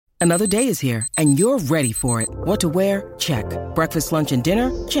Another day is here, and you're ready for it. What to wear? Check. Breakfast, lunch, and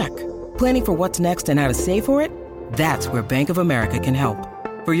dinner? Check. Planning for what's next and how to save for it? That's where Bank of America can help.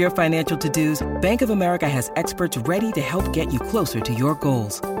 For your financial to-dos, Bank of America has experts ready to help get you closer to your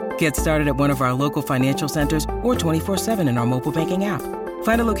goals. Get started at one of our local financial centers or 24/7 in our mobile banking app.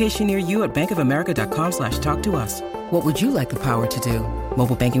 Find a location near you at bankofamerica.com/talktous. What would you like the power to do?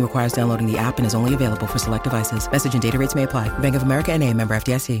 Mobile banking requires downloading the app and is only available for select devices. Message and data rates may apply. Bank of America N.A., member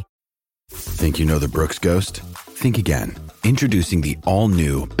FDIC. Think you know the Brooks Ghost? Think again. Introducing the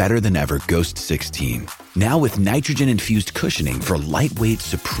all-new, better-than-ever Ghost 16. Now with nitrogen-infused cushioning for lightweight,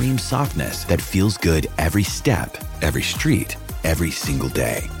 supreme softness that feels good every step, every street, every single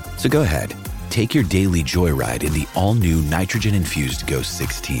day. So go ahead, take your daily joyride in the all-new nitrogen-infused Ghost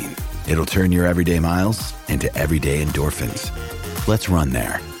 16. It'll turn your everyday miles into everyday endorphins. Let's run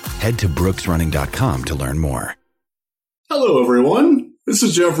there. Head to brooksrunning.com to learn more. Hello, everyone. This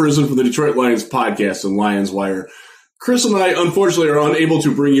is Jeff Risen from the Detroit Lions podcast and Lions Wire. Chris and I, unfortunately, are unable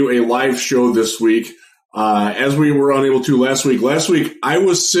to bring you a live show this week, as we were unable to last week. Last week, I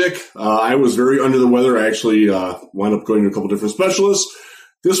was sick. I was very under the weather. I actually wound up going to a couple different specialists.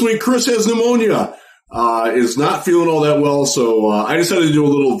 This week, Chris has pneumonia, is not feeling all that well, so I decided to do a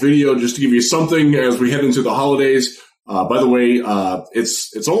little video just to give you something as we head into the holidays. By the way,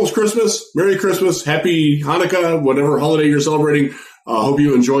 it's almost Christmas. Merry Christmas. Happy Hanukkah, whatever holiday you're celebrating. Hope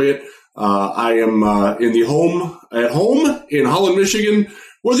you enjoy it. I am at home in Holland, Michigan,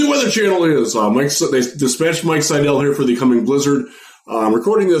 where the Weather Channel is. They dispatched Mike Seidel here for the coming blizzard. I'm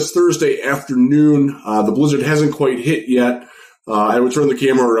recording this Thursday afternoon. The blizzard hasn't quite hit yet. I would turn the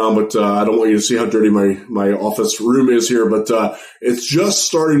camera around, but I don't want you to see how dirty my office room is here. But it's just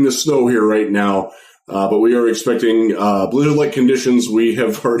starting to snow here right now. But we are expecting blizzard-like conditions. We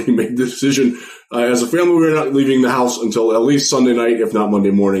have already made the decision. As a family, we're not leaving the house until at least Sunday night, if not Monday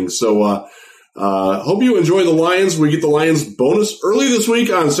morning. So hope you enjoy the Lions. We get the Lions bonus early this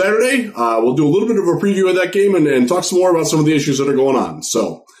week on Saturday. We'll do a little bit of a preview of that game and talk some more about some of the issues that are going on.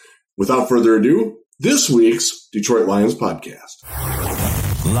 So without further ado, this week's Detroit Lions podcast.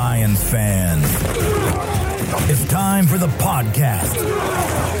 Lions fans, it's time for the podcast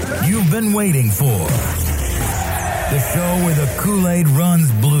you've been waiting for. The show where the Kool-Aid runs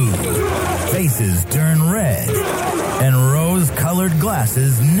blue, faces turn red, and rose-colored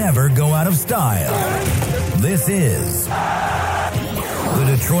glasses never go out of style. This is the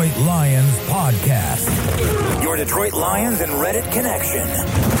Detroit Lions Podcast, your Detroit Lions and Reddit connection.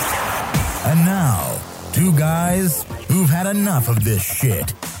 And now, two guys who've had enough of this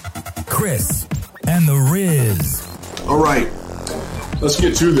shit. Chris and the Riz. All right, let's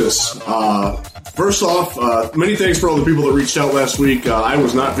get to this. First off, many thanks for all the people that reached out last week. I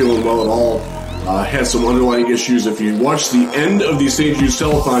was not feeling well at all. Had some underlying issues. If you watched the end of the St. Jude's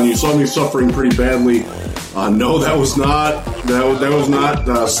telethon, you saw me suffering pretty badly. No, that was not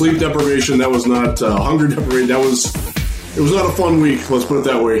sleep deprivation. That was not hunger deprivation. It was not a fun week. Let's put it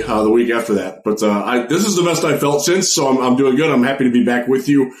that way. The week after that, but this is the best I felt since. So I'm doing good. I'm happy to be back with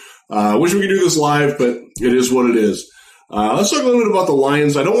you. Wish we could do this live, but it is what it is. Let's talk a little bit about the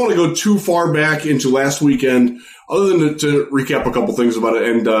Lions. I don't want to go too far back into last weekend, other than to recap a couple things about it.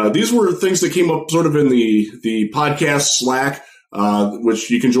 And these were things that came up sort of in the podcast Slack, which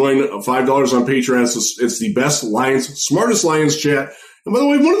you can join $5 on Patreon. It's the best Lions, smartest Lions chat. And by the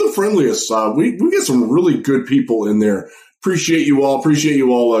way, one of the friendliest. We get some really good people in there. Appreciate you all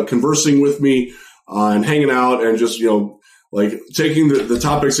conversing with me and hanging out and just, like taking the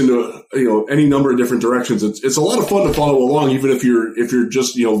topics into, any number of different directions. It's a lot of fun to follow along, even if you're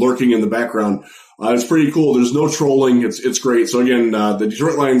just, lurking in the background. It's pretty cool. There's no trolling. It's great. So again, the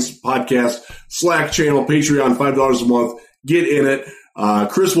Detroit Lions podcast, Slack channel, Patreon, $5 a month. Get in it.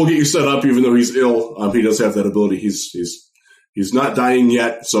 Chris will get you set up, even though he's ill. He does have that ability. He's not dying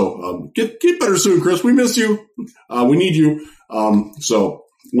yet. So, get better soon, Chris. We miss you. We need you. So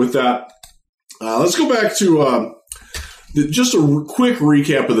with that, let's go back to, just a quick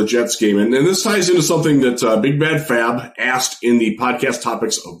recap of the Jets game, and this ties into something that Big Bad Fab asked in the podcast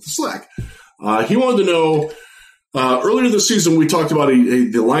topics of the Slack. He wanted to know, earlier this season we talked about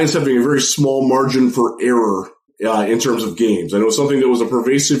the Lions having a very small margin for error in terms of games. And it was something that was a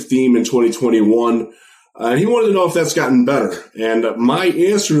pervasive theme in 2021, and he wanted to know if that's gotten better. And my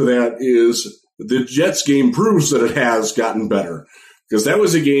answer to that is the Jets game proves that it has gotten better, because that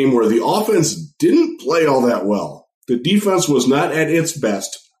was a game where the offense didn't play all that well. The defense was not at its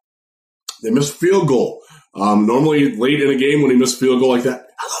best. They missed field goal. Normally late in a game when he missed field goal like that,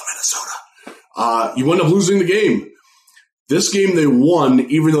 hello, Minnesota, you end up losing the game. This game they won,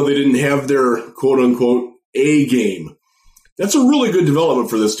 even though they didn't have their quote-unquote A game. That's a really good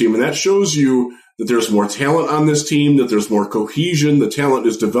development for this team, and that shows you that there's more talent on this team, that there's more cohesion, the talent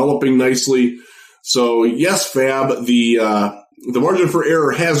is developing nicely. So, yes, Fab, the margin for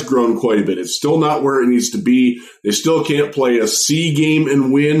error has grown quite a bit. It's still not where it needs to be. They still can't play a C game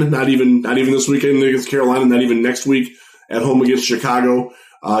and win, not even this weekend against Carolina, not even next week at home against Chicago.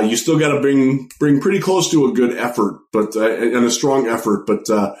 You still got to bring pretty close to a good effort, and a strong effort, but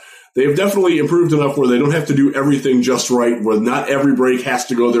they've definitely improved enough where they don't have to do everything just right, where not every break has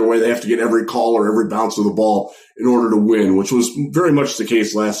to go their way. They have to get every call or every bounce of the ball in order to win, which was very much the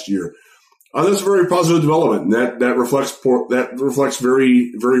case last year. That's a very positive development, and that reflects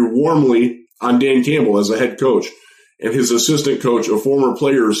very, very warmly on Dan Campbell as a head coach and his assistant coach of former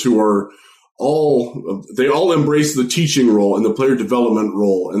players who are all embrace the teaching role and the player development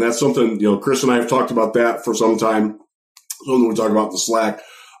role, and that's something Chris and I have talked about that for some time. Something we talk about in the Slack.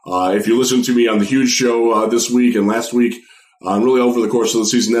 If you listen to me on the Huge Show this week and last week, really over the course of the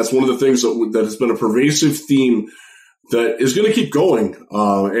season, that's one of the things that has been a pervasive theme that is going to keep going.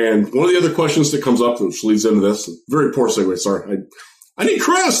 And one of the other questions that comes up, which leads into this, very poor segue, sorry. I need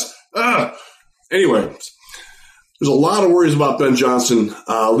Chris! Anyway, there's a lot of worries about Ben Johnson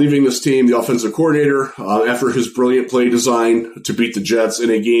leaving this team, the offensive coordinator, after his brilliant play design to beat the Jets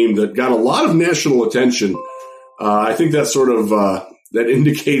in a game that got a lot of national attention. I think that sort of that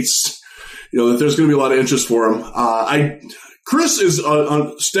indicates that there's going to be a lot of interest for him. Chris is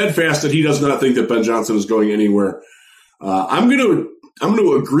steadfast that he does not think that Ben Johnson is going anywhere. I'm going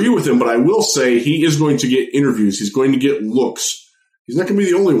to agree with him, but I will say he is going to get interviews. He's going to get looks. He's not going to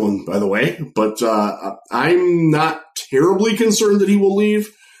be the only one, by the way, but I'm not terribly concerned that he will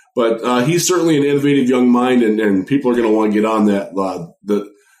leave, but he's certainly an innovative young mind, and people are going to want to get on that.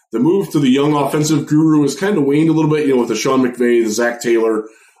 The move to the young offensive guru has kind of waned a little bit, with the Sean McVay, the Zach Taylor,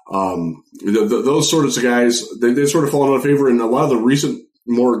 those sorts of guys. They sort of fallen out of favor, and a lot of the recent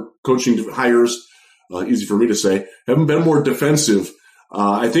more coaching hires, easy for me to say, haven't been more defensive.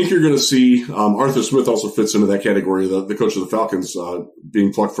 I think you're going to see Arthur Smith also fits into that category, the coach of the Falcons,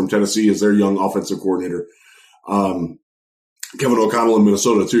 being plucked from Tennessee as their young offensive coordinator. Kevin O'Connell in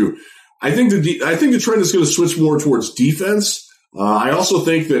Minnesota too. I think the trend is going to switch more towards defense. I also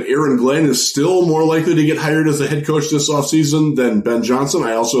think that Aaron Glenn is still more likely to get hired as the head coach this offseason than Ben Johnson.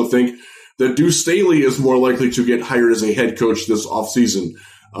 I also think that Deuce Staley is more likely to get hired as a head coach this offseason.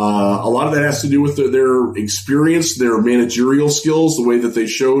 A lot of that has to do with their experience, their managerial skills, the way that they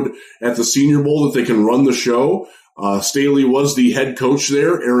showed at the Senior Bowl that they can run the show. Staley was the head coach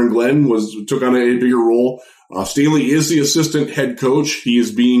there. Aaron Glenn took on a bigger role. Staley is the assistant head coach. He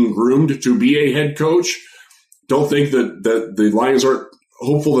is being groomed to be a head coach. Don't think that the Lions aren't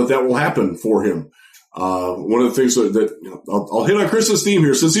hopeful that will happen for him. One of the things that I'll hit on Chris's theme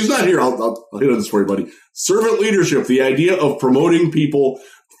here. Since he's not here, I'll hit on this for you, buddy. Servant leadership, the idea of promoting people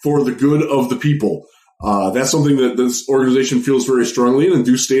for the good of the people. That's something that this organization feels very strongly in, and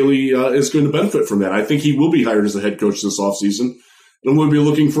Deuce Staley is going to benefit from that. I think he will be hired as a head coach this offseason, and we'll be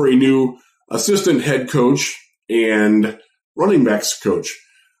looking for a new assistant head coach and running backs coach.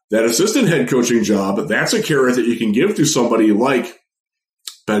 That assistant head coaching job, that's a carrot that you can give to somebody like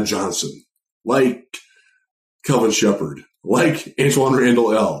Ben Johnson, like Kelvin Shepard, like Antoine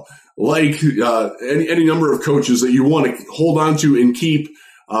Randall L., like any number of coaches that you want to hold on to and keep,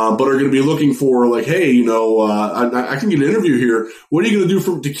 but are going to be looking for, like, hey, I can get an interview here. What are you going to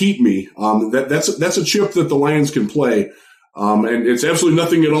do to keep me? That's a chip that the Lions can play, and it's absolutely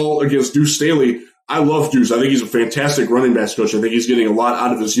nothing at all against Deuce Staley. I love Deuce. I think he's a fantastic running backs coach. I think he's getting a lot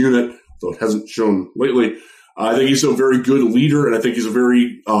out of his unit, though it hasn't shown lately. I think he's a very good leader, and I think he's a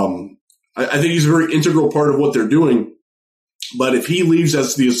very integral part of what they're doing. But if he leaves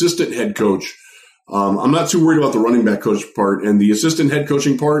as the assistant head coach, I'm not too worried about the running back coach part, and the assistant head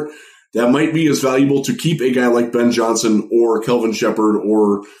coaching part, that might be as valuable to keep a guy like Ben Johnson or Kelvin Shepard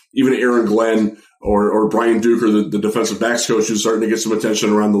or even Aaron Glenn or Brian Duker, the defensive backs coach, who's starting to get some attention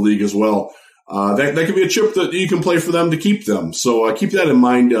around the league as well. That could be a chip that you can play for them to keep them. So keep that in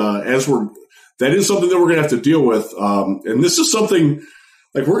mind that is something that we're going to have to deal with. And this is something,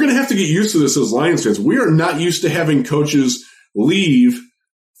 like, we're going to have to get used to this as Lions fans. We are not used to having coaches leave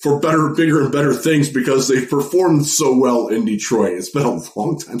for better, bigger, and better things because they've performed so well in Detroit. It's been a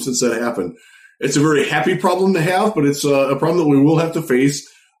long time since that happened. It's a very happy problem to have, but it's a problem that we will have to face.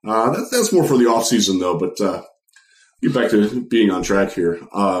 That's more for the offseason, though. But get back to being on track here.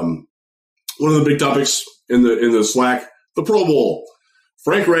 One of the big topics in the Slack, the Pro Bowl.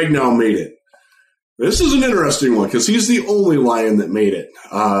 Frank Ragnow made it. This is an interesting one because he's the only Lion that made it.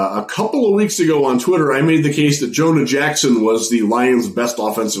 A couple of weeks ago on Twitter, I made the case that Jonah Jackson was the Lions' best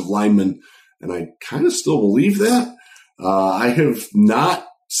offensive lineman, and I kind of still believe that. I have not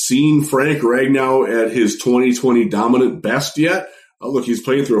seen Frank Ragnow at his 2020 dominant best yet. Look, he's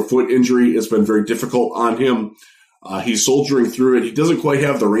playing through a foot injury. It's been very difficult on him. He's soldiering through it. He doesn't quite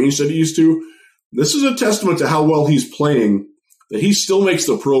have the range that he used to. This is a testament to how well he's playing, that he still makes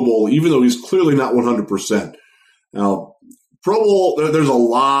the Pro Bowl, even though he's clearly not 100%. Now, Pro Bowl, there's a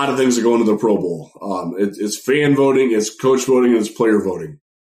lot of things that go into the Pro Bowl. It's fan voting, it's coach voting, and it's player voting.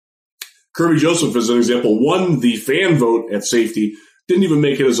 Kirby Joseph, as an example, won the fan vote at safety, didn't even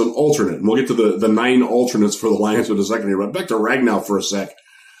make it as an alternate. And we'll get to the 9 alternates for the Lions in a second here. But back to Ragnow for a sec.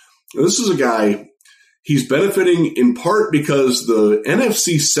 This is a guy, he's benefiting in part because the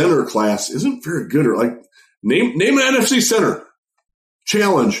NFC center class isn't very good. Or like, name an NFC center.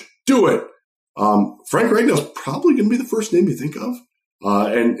 Challenge. Do it. Frank Ragnow's probably going to be the first name you think of.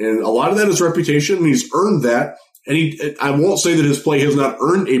 And a lot of that is reputation, and he's earned that. And I won't say that his play has not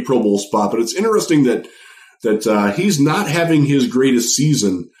earned a Pro Bowl spot, but it's interesting that he's not having his greatest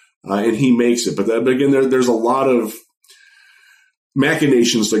season, and he makes it. But again, there's a lot of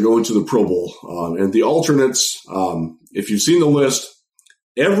machinations that go into the Pro Bowl. And the alternates, if you've seen the list,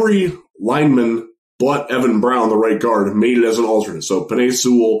 every lineman but Evan Brown, the right guard, made it as an alternate. So Penei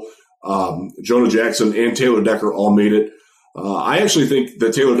Sewell, Jonah Jackson, and Taylor Decker all made it. I actually think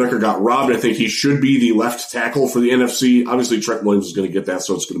that Taylor Decker got robbed. I think he should be the left tackle for the NFC. Obviously, Trent Williams is going to get that,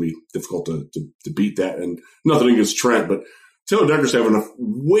 so it's going to be difficult to beat that. And nothing against Trent, but Taylor Decker's having a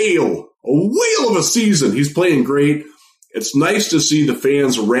whale of a season. He's playing great. It's nice to see the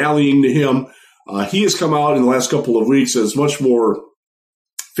fans rallying to him. He has come out in the last couple of weeks as much more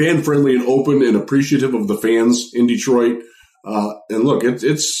fan-friendly and open and appreciative of the fans in Detroit. And look,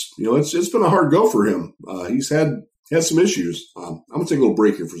 it's been a hard go for him. He's had some issues. I'm going to take a little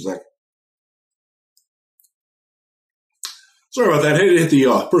break here for a sec. Sorry about that. I had to hit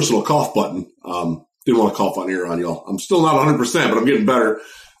the personal cough button. Didn't want to cough on air on y'all. I'm still not 100%, but I'm getting better.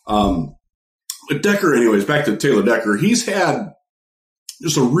 But Decker, anyways, back to Taylor Decker. He's had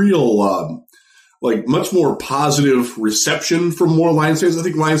just a real, much more positive reception from more Lions fans. I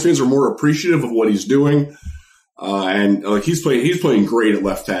think Lions fans are more appreciative of what he's doing. And he's playing great at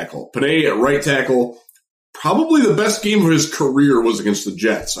left tackle. Penei at right tackle. Probably the best game of his career was against the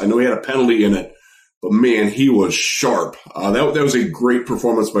Jets. I know he had a penalty in it, but man, he was sharp. That was a great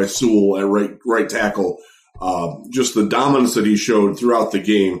performance by Sewell at right tackle. Just the dominance that he showed throughout the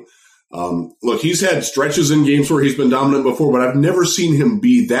game. Look, he's had stretches in games where he's been dominant before, but I've never seen him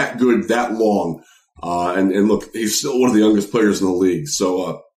be that good that long. And look, he's still one of the youngest players in the league.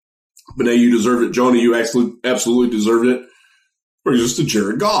 So, Penei, you deserved it. Jonah, you absolutely deserved it. Or just to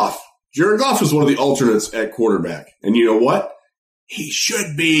Jared Goff. Jared Goff is one of the alternates at quarterback. And you know what? He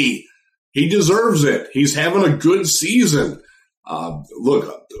should be. He deserves it. He's having a good season.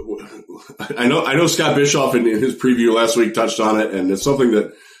 Look, I know Scott Bischoff in his preview last week touched on it, and it's something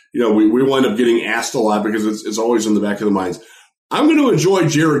that, we wind up getting asked a lot because it's always in the back of the minds. I'm going to enjoy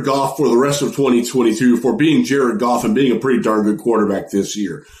Jared Goff for the rest of 2022 for being Jared Goff and being a pretty darn good quarterback this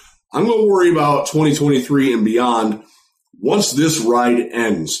year. I'm going to worry about 2023 and beyond once this ride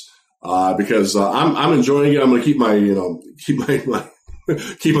ends. Because I'm enjoying it. I'm going to keep my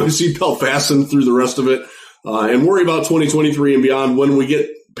seatbelt fastened through the rest of it, and worry about 2023 and beyond when we get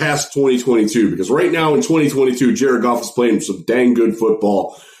past 2022. Because right now in 2022, Jared Goff is playing some dang good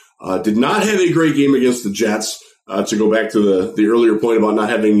football. Did not have a great game against the Jets. To go back to the earlier point about not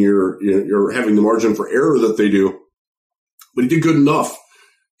having your having the margin for error that they do, but he did good enough.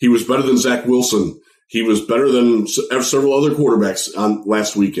 He was better than Zach Wilson. He was better than several other quarterbacks on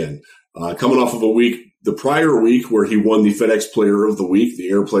last weekend, coming off of the prior week where he won the FedEx Player of the Week, the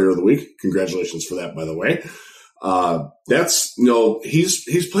Air Player of the Week. Congratulations for that, by the way.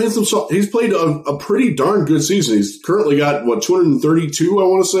 He's played a pretty darn good season. He's currently got 232, I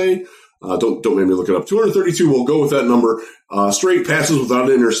want to say. Don't make me look it up. 232. We'll go with that number. Straight passes without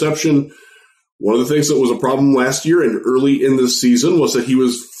an interception. One of the things that was a problem last year and early in this season was that he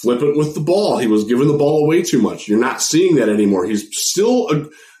was flippant with the ball. He was giving the ball away too much. You're not seeing that anymore. He's still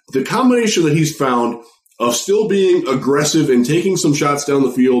the combination that he's found of still being aggressive and taking some shots down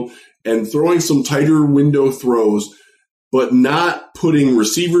the field and throwing some tighter window throws, but not putting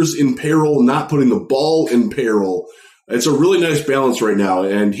receivers in peril, not putting the ball in peril. It's a really nice balance right now,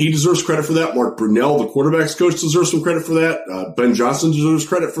 and he deserves credit for that. Mark Brunell, the quarterback's coach, deserves some credit for that. Ben Johnson deserves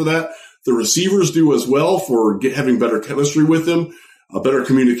credit for that. The receivers do as well for having better chemistry with him, better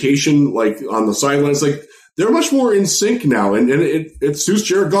communication, like on the sidelines. Like they're much more in sync now, and it suits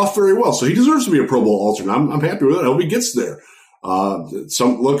Jared Goff very well. So he deserves to be a Pro Bowl alternate. I'm happy with it. I hope he gets there.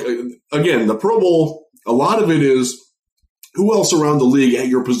 Look again, the Pro Bowl. A lot of it is who else around the league at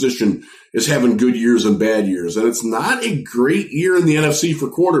your position is having good years and bad years. And it's not a great year in the NFC for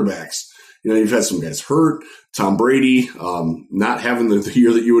quarterbacks. You know, you've had some guys hurt. Tom Brady not having the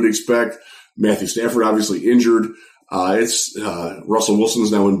year that you would expect. Matthew Stafford obviously injured. Russell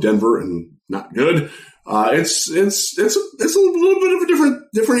Wilson's now in Denver and not good. It's a little bit of a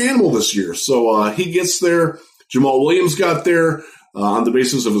different animal this year. So he gets there. Jamal Williams got there on the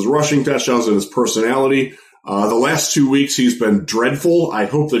basis of his rushing touchdowns and his personality. The last 2 weeks he's been dreadful. I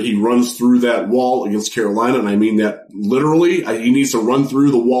hope that he runs through that wall against Carolina, and I mean that literally. He needs to run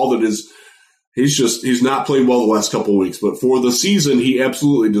through the wall that is. He's not played well the last couple of weeks, but for the season, he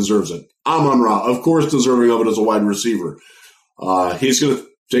absolutely deserves it. Amon-Ra, of course, deserving of it as a wide receiver. He's going to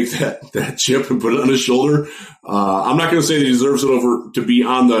take that chip and put it on his shoulder. I'm not going to say that he deserves it to be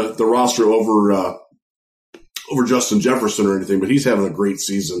on the roster over Justin Jefferson or anything, but he's having a great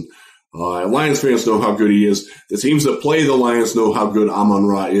season. Lions fans know how good he is. The teams that play the Lions know how good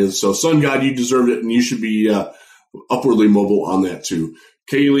Amon-Ra is. So, Sun God, you deserved it, and you should be upwardly mobile on that too.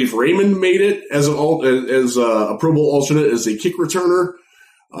 Khalif Raymond made it as a Pro Bowl alternate as a kick returner.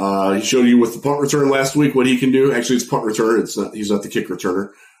 He showed you with the punt return last week what he can do. Actually, it's punt return. He's not the kick returner.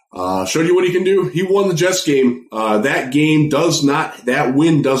 Showed you what he can do. He won the Jets game. That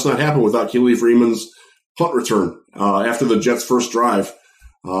win does not happen without Khalif Raymond's punt return after the Jets' first drive.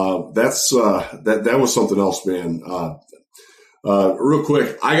 That was something else, man. Real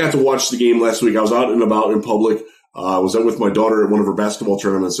quick, I got to watch the game last week. I was out and about in public. I was out with my daughter at one of her basketball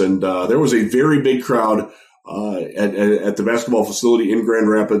tournaments, and there was a very big crowd at the basketball facility in Grand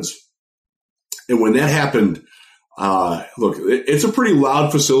Rapids. And when that happened, look, it's a pretty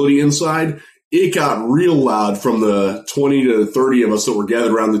loud facility inside. It got real loud from the 20 to 30 of us that were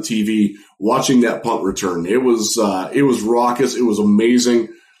gathered around the TV watching that punt return. It was raucous. It was amazing.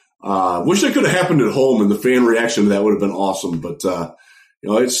 Wish that could have happened at home, and the fan reaction to that would have been awesome. But it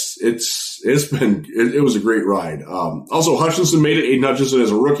was a great ride. Also, Hutchinson made it. Aiden Hutchinson,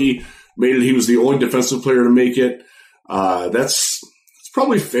 as a rookie, made it. He was the only defensive player to make it. That's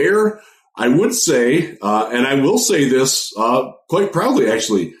probably fair. I would say, and I will say this quite proudly,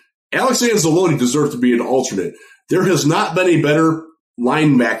 actually, Alex Anzalone deserved to be an alternate. There has not been a better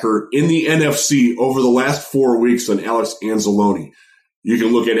linebacker in the NFC over the last 4 weeks than Alex Anzalone. You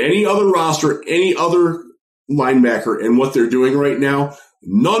can look at any other roster, any other linebacker, and what they're doing right now.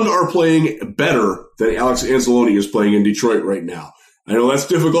 None are playing better than Alex Anzalone is playing in Detroit right now. I know that's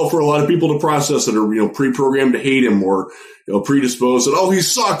difficult for a lot of people to process that are, pre-programmed to hate him or, predisposed that, he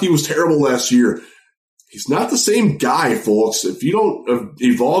sucked. He was terrible last year. He's not the same guy, folks. If you don't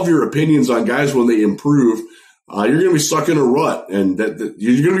evolve your opinions on guys when they improve, you're going to be stuck in a rut, and that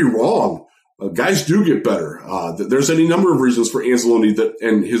you're going to be wrong. Guys do get better. There's any number of reasons for Anzalone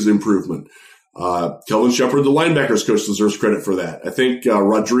and his improvement. Kelvin Shepard, the linebackers coach, deserves credit for that. I think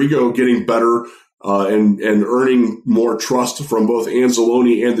Rodrigo getting better and earning more trust from both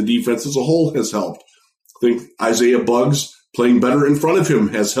Anzalone and the defense as a whole has helped. I think Isaiah Buggs playing better in front of him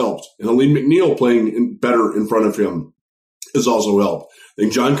has helped. And Aline McNeil playing better in front of him has also helped. I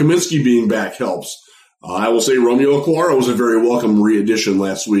think John Kaminsky being back helps. I will say Romeo Okwara was a very welcome re-addition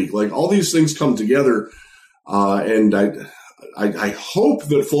last week. Like, all these things come together, and I hope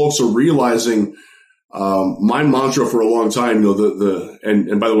that folks are realizing my mantra for a long time.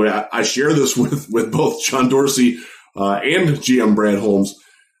 And by the way, I share this with both John Dorsey and GM Brad Holmes.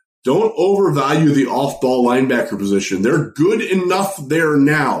 Don't overvalue the off-ball linebacker position. They're good enough there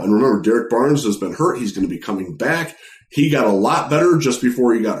now. And remember, Derek Barnes has been hurt. He's going to be coming back. He got a lot better just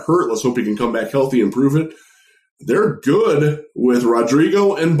before he got hurt. Let's hope he can come back healthy and prove it. They're good with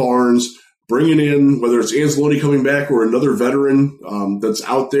Rodrigo and Barnes bringing in, whether it's Anzalone coming back or another veteran that's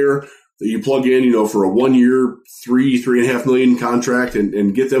out there that you plug in, for a 1 year, $3.5 million contract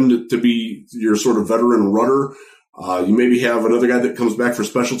and get them to be your sort of veteran rudder. You maybe have another guy that comes back for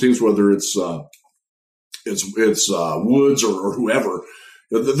special teams, whether it's Woods or whoever.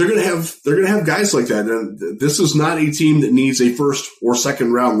 They're going to have guys like that. And this is not a team that needs a first or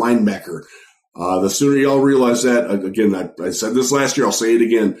second round linebacker. The sooner y'all realize that, again, I said this last year, I'll say it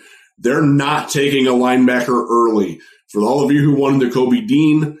again. They're not taking a linebacker early. For all of you who wanted Kobe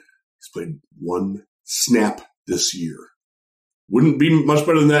Dean, he's played one snap this year. Wouldn't be much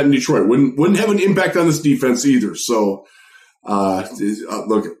better than that in Detroit. Wouldn't have an impact on this defense either. So,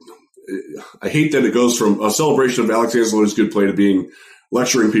 look, I hate that it goes from a celebration of Alex Anzalone's good play to being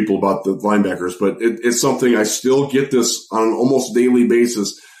lecturing people about the linebackers, but it's something I still get this on an almost daily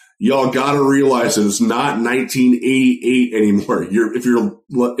basis. Y'all got to realize that it's not 1988 anymore.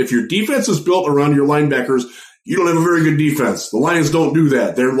 If your defense is built around your linebackers, you don't have a very good defense. The Lions don't do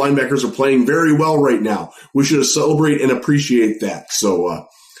that. Their linebackers are playing very well right now. We should celebrate and appreciate that. So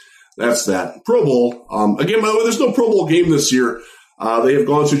that's that. Pro Bowl. Again, by the way, there's no Pro Bowl game this year. They have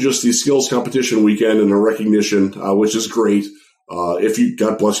gone to just the skills competition weekend and a recognition, which is great.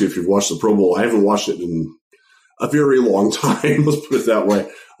 God bless you if you've watched the Pro Bowl. I haven't watched it in a very long time. Let's put it that way.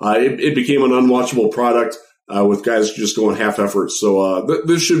 It became an unwatchable product with guys just going half effort. So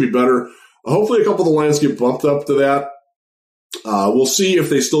this should be better. Hopefully a couple of the Lions get bumped up to that. We'll see if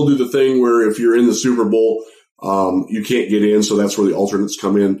they still do the thing where if you're in the Super Bowl, you can't get in. So that's where the alternates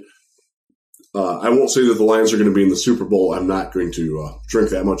come in. I won't say that the Lions are going to be in the Super Bowl. I'm not going to drink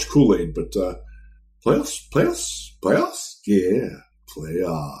that much Kool-Aid, but playoffs? Yeah,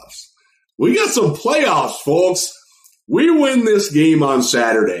 playoffs. We got some playoffs, folks. We win this game on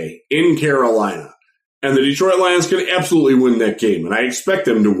Saturday in Carolina, and the Detroit Lions can absolutely win that game, and I expect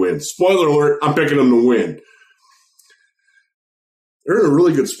them to win. Spoiler alert, I'm picking them to win. They're in a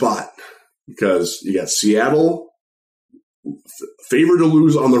really good spot because you got Seattle, favored to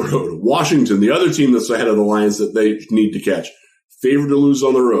lose on the road. Washington, the other team that's ahead of the Lions that they need to catch, favored to lose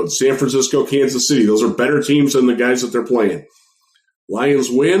on the road. San Francisco, Kansas City, those are better teams than the guys that they're playing. Lions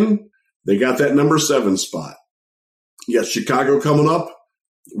win, they got that number 7 spot. You got Chicago coming up,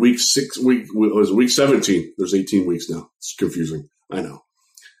 week 17. There's 18 weeks now. It's confusing. I know.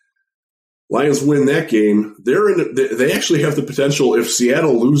 Lions win that game. They actually have the potential, if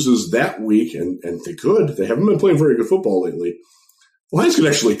Seattle loses that week, and they could, they haven't been playing very good football lately, the Lions could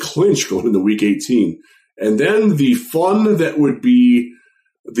actually clinch going into week 18. And then the fun that would be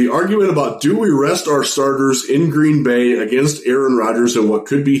the argument about, do we rest our starters in Green Bay against Aaron Rodgers in what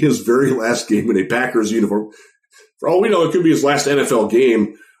could be his very last game in a Packers uniform? For all we know, it could be his last NFL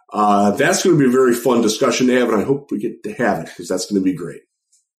game. That's going to be a very fun discussion to have, and I hope we get to have it because that's going to be great.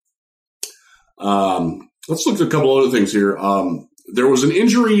 Let's look at a couple other things here. There was an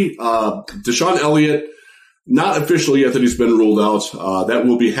injury, Deshaun Elliott, not official yet that he's been ruled out. That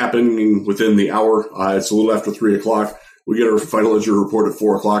will be happening within the hour. It's a little after 3 o'clock. We get our final injury report at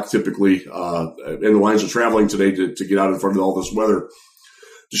 4 o'clock typically, and the Lions are traveling today to get out in front of all this weather.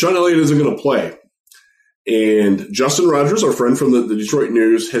 Deshaun Elliott isn't going to play. And Justin Rogers, our friend from the Detroit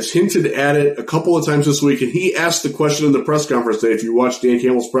News, has hinted at it a couple of times this week, and he asked the question in the press conference today. If you watched Dan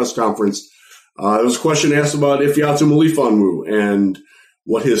Campbell's press conference, there was a question asked about Ifeatu Melifonwu and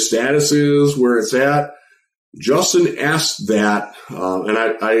what his status is, where it's at. Justin asked that, and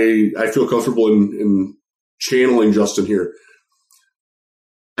I feel comfortable in channeling Justin here.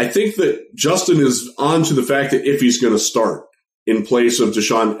 I think that Justin is on to the fact that Iffy's going to start in place of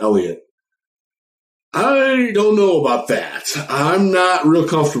Deshaun Elliott. I don't know about that. I'm not real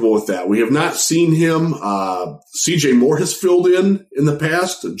comfortable with that. We have not seen him. CJ Moore has filled in the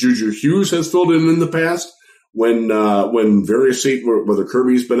past. Juju Hughes has filled in the past when various, whether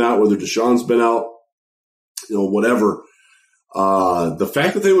Kirby's been out, whether Deshaun's been out, whatever. The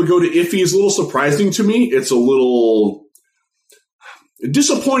fact that they would go to Iffy is a little surprising to me. It's a little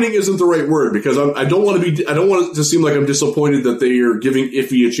disappointing isn't the right word because I don't want it to seem like I'm disappointed that they are giving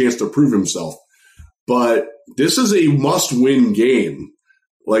Iffy a chance to prove himself. But this is a must-win game.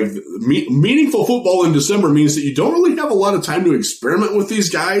 Like, meaningful football in December means that you don't really have a lot of time to experiment with these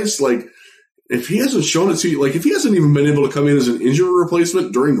guys. Like, if he hasn't shown it to you, like, if he hasn't even been able to come in as an injury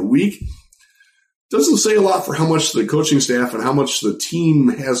replacement during the week, doesn't say a lot for how much the coaching staff and how much the team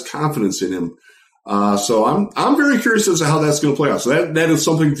has confidence in him. So I'm very curious as to how that's going to play out. So that is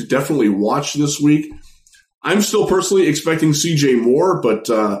something to definitely watch this week. I'm still personally expecting CJ Moore, but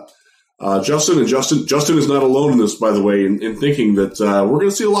Justin is not alone in this, by the way, in thinking that we're going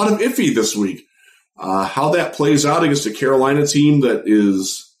to see a lot of Iffy this week. How that plays out against a Carolina team that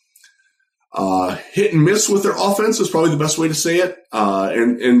is hit and miss with their offense is probably the best way to say it.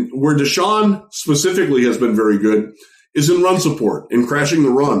 And where Deshaun specifically has been very good is in run support, in crashing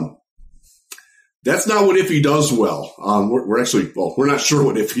the run. That's not what Iffy does well. We're not sure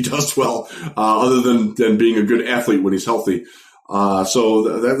what Iffy does well, other than being a good athlete when he's healthy.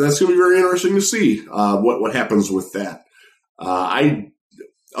 So that's going to be very interesting to see what happens with that.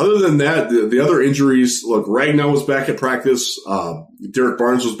 Other than that, the other injuries, look, Ragnow was back at practice. Derek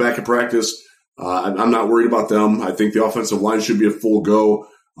Barnes was back at practice. I'm not worried about them. I think the offensive line should be a full go.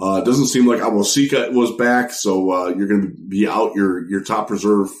 It doesn't seem like Awosika was back, so you're going to be out your top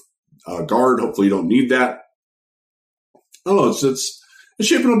reserve guard. Hopefully you don't need that. I don't know. It's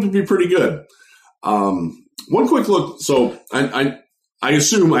shaping up to be pretty good. One quick look. So I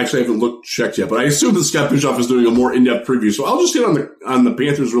assume, actually I haven't checked yet, but I assume that Scott Bischoff is doing a more in-depth preview. So I'll just get on the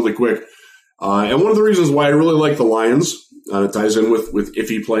Panthers really quick. And one of the reasons why I really like the Lions, it ties in with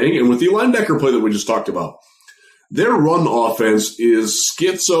Iffy playing and with the linebacker play that we just talked about. Their run offense is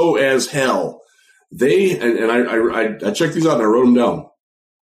schizo as hell. I checked these out and I wrote them down.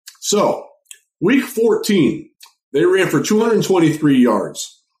 So, week 14, they ran for 223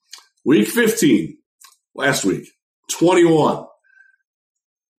 yards. Week 15, last week, 21.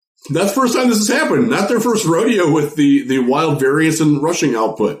 That's the first time this has happened. Not their first rodeo with the wild variance in rushing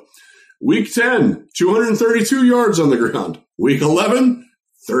output. Week 10, 232 yards on the ground. Week 11,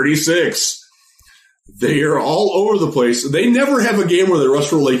 36. They are all over the place. They never have a game where they rush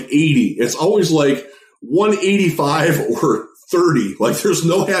for like 80. It's always like 185 or 30. Like there's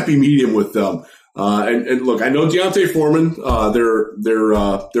no happy medium with them. And look, I know Deontay Foreman,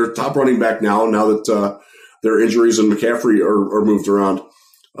 their top running back now that their injuries and McCaffrey are moved around.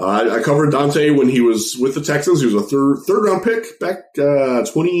 I covered Dante when he was with the Texans. He was a third round pick back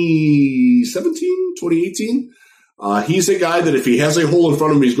 2017, 2018. He's a guy that if he has a hole in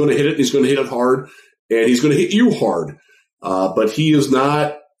front of him, he's going to hit it. He's going to hit it hard, and he's going to hit you hard. But he is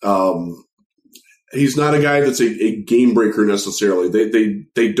not. He's not a guy that's a game breaker necessarily.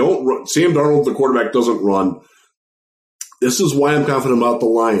 They don't run. Sam Darnold, the quarterback, doesn't run. This is why I'm confident about the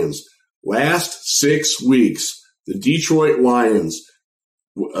Lions. Last 6 weeks, the Detroit Lions.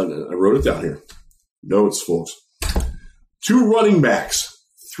 I wrote it down here. Notes, folks. 2 running backs,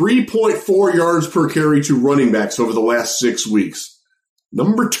 3.4 yards per carry to running backs over the last 6 weeks.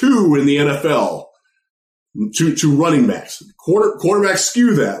 Number 2 in the NFL to running backs. Quarterbacks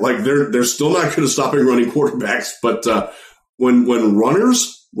skew that. Like they're still not good at stopping running quarterbacks, but when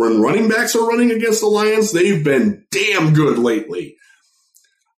running backs are running against the Lions, they've been damn good lately.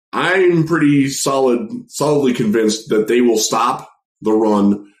 I'm pretty solidly convinced that they will stop the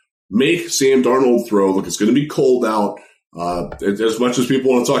run, make Sam Darnold throw. Look, it's going to be cold out. As much as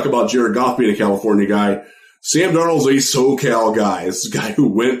people want to talk about Jared Goff being a California guy, Sam Darnold's a SoCal guy. It's a guy who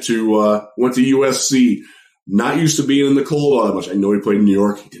went to USC, not used to being in the cold all that much. I know he played in New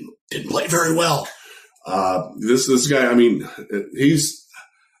York. He didn't play very well. This guy, I mean,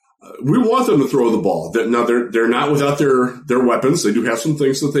 we want them to throw the ball. Now they're not without their weapons. They do have some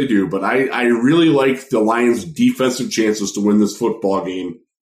things that they do, but I really like the Lions' defensive chances to win this football game,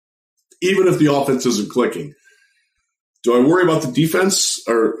 even if the offense isn't clicking. Do I worry about the defense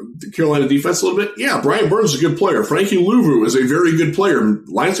or the Carolina defense a little bit? Yeah, Brian Burns is a good player. Frankie Louvu is a very good player.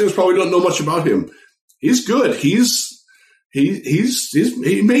 Lions fans probably don't know much about him. He's good. He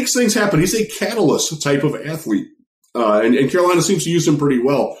makes things happen. He's a catalyst type of athlete, and Carolina seems to use him pretty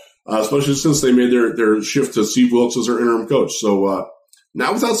well. Especially since they made their shift to Steve Wilkes as their interim coach. So,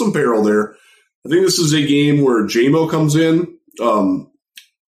 not without some peril there. I think this is a game where J-Mo comes in. It's on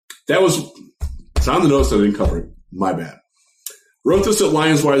the notes. I didn't cover it. My bad. Wrote this at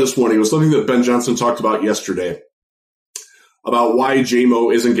Lions Wire this morning. It was something that Ben Johnson talked about yesterday about why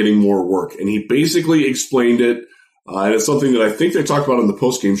J-Mo isn't getting more work. And he basically explained it. And it's something that I think they talked about on the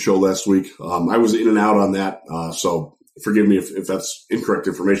postgame show last week. I was in and out on that. So forgive me if that's incorrect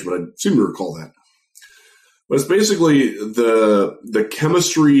information, but I seem to recall that. But it's basically the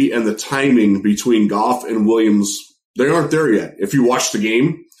chemistry and the timing between Goff and Williams. They aren't there yet. If you watch the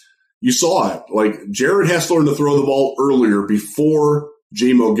game, you saw it. Like Jared has to learn to throw the ball earlier before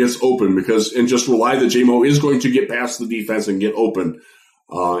J-Mo gets open and just rely that J-Mo is going to get past the defense and get open.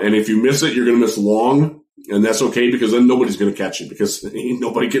 And if you miss it, you're going to miss long, and that's okay because then nobody's going to catch it because ain't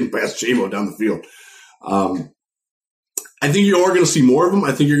nobody getting past J-Mo down the field. I think you are going to see more of him.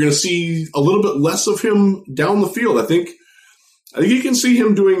 I think you're going to see a little bit less of him down the field. I think you can see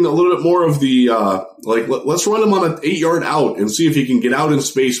him doing a little bit more of the let's run him on an 8-yard out and see if he can get out in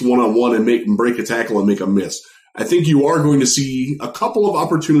space one-on-one and make him break a tackle and make a miss. I think you are going to see a couple of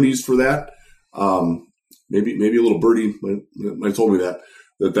opportunities for that. Maybe a little birdie might have told me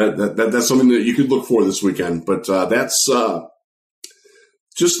that's something that you could look for this weekend. But that's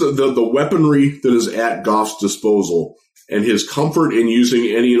just the weaponry that is at Goff's disposal and his comfort in using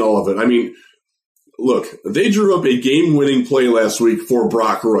any and all of it. I mean, look, they drew up a game-winning play last week for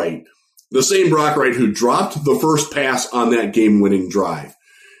Brock Wright, the same Brock Wright who dropped the first pass on that game-winning drive.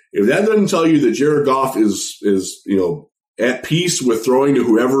 If that doesn't tell you that Jared Goff is at peace with throwing to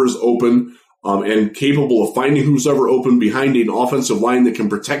whoever is open and capable of finding who's ever open behind an offensive line that can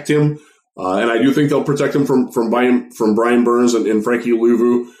protect him, and I do think they'll protect him from Brian Burns and Frankie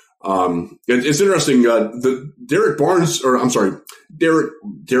Louvu. It's interesting. Derek Brown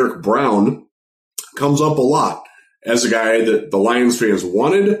comes up a lot as a guy that the Lions fans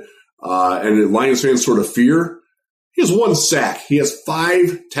wanted, and the Lions fans sort of fear. He has 1 sack. He has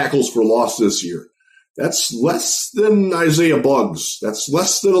 5 tackles for loss this year. That's less than Isaiah Buggs. That's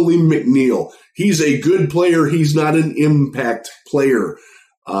less than Aleem McNeil. He's a good player. He's not an impact player.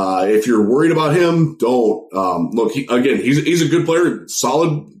 If you're worried about him, don't. Look, he's a good player,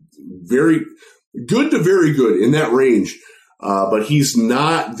 solid, very good to very good in that range. But he's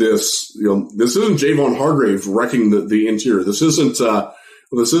not this, this isn't Javon Hargrave wrecking the interior. This isn't some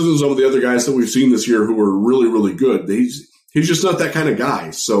of the other guys that we've seen this year who are really, really good. He's just not that kind of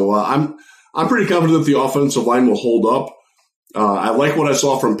guy. So I'm pretty confident that the offensive line will hold up. I like what I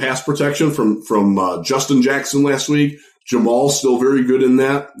saw from pass protection from Justin Jackson last week. Jamal's still very good in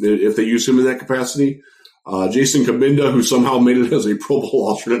that if they use him in that capacity. Jason Kabinda, who somehow made it as a Pro Bowl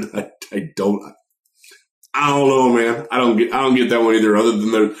alternate, I don't know, man. I don't get that one either. Other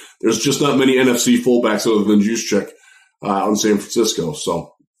than there's just not many NFC fullbacks other than Juszczyk out in San Francisco.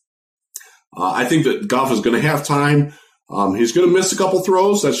 So I think that Goff is going to have time. He's going to miss a couple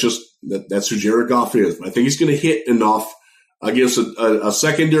throws. That's who Jared Goff is. But I think he's going to hit enough against a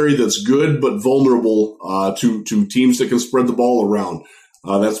secondary that's good but vulnerable to teams that can spread the ball around.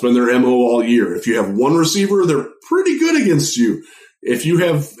 That's been their MO all year. If you have one receiver, they're pretty good against you. If you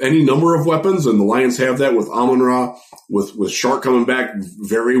have any number of weapons, and the Lions have that with Amon-Ra, with Shark coming back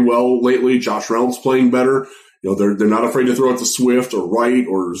very well lately, Josh Reynolds playing better. They're not afraid to throw it to Swift or Wright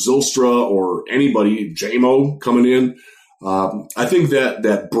or Zylstra or anybody, J-Mo coming in. I think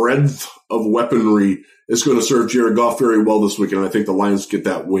that breadth of weaponry is going to serve Jared Goff very well this weekend. I think the Lions get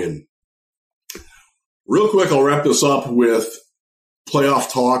that win. Real quick, I'll wrap this up with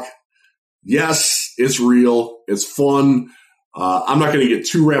playoff talk. Yes, it's real. It's fun. I'm not going to get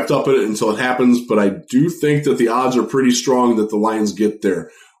too wrapped up in it until it happens, but I do think that the odds are pretty strong that the Lions get there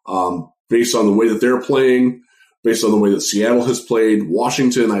based on the way that they're playing, based on the way that Seattle has played.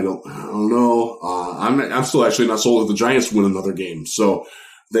 Washington, I don't know. I'm still actually not sold that the Giants win another game. So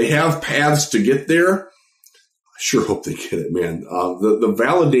they have paths to get there. I sure hope they get it, man. The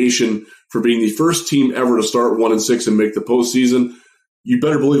validation for being the first team ever to start 1-6 and make the postseason, you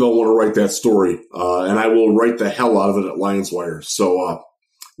better believe I want to write that story, and I will write the hell out of it at Lions Wire. So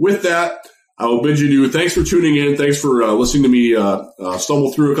with that, I will bid you adieu. Thanks for tuning in. Thanks for listening to me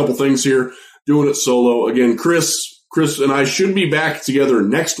stumble through a couple things here, doing it solo. Again, Chris and I should be back together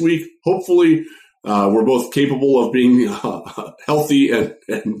next week. Hopefully, we're both capable of being healthy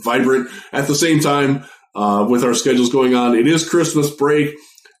and vibrant at the same time with our schedules going on. It is Christmas break.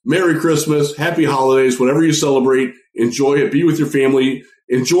 Merry Christmas, Happy Holidays, whatever you celebrate, enjoy it, be with your family,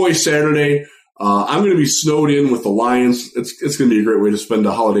 enjoy Saturday. I'm going to be snowed in with the Lions. It's going to be a great way to spend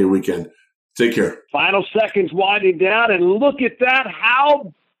a holiday weekend. Take care. Final seconds winding down, and look at that.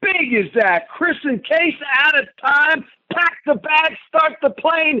 How big is that? Chris and Case out of time. Pack the bag, start the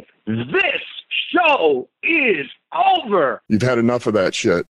plane. This show is over. You've had enough of that shit.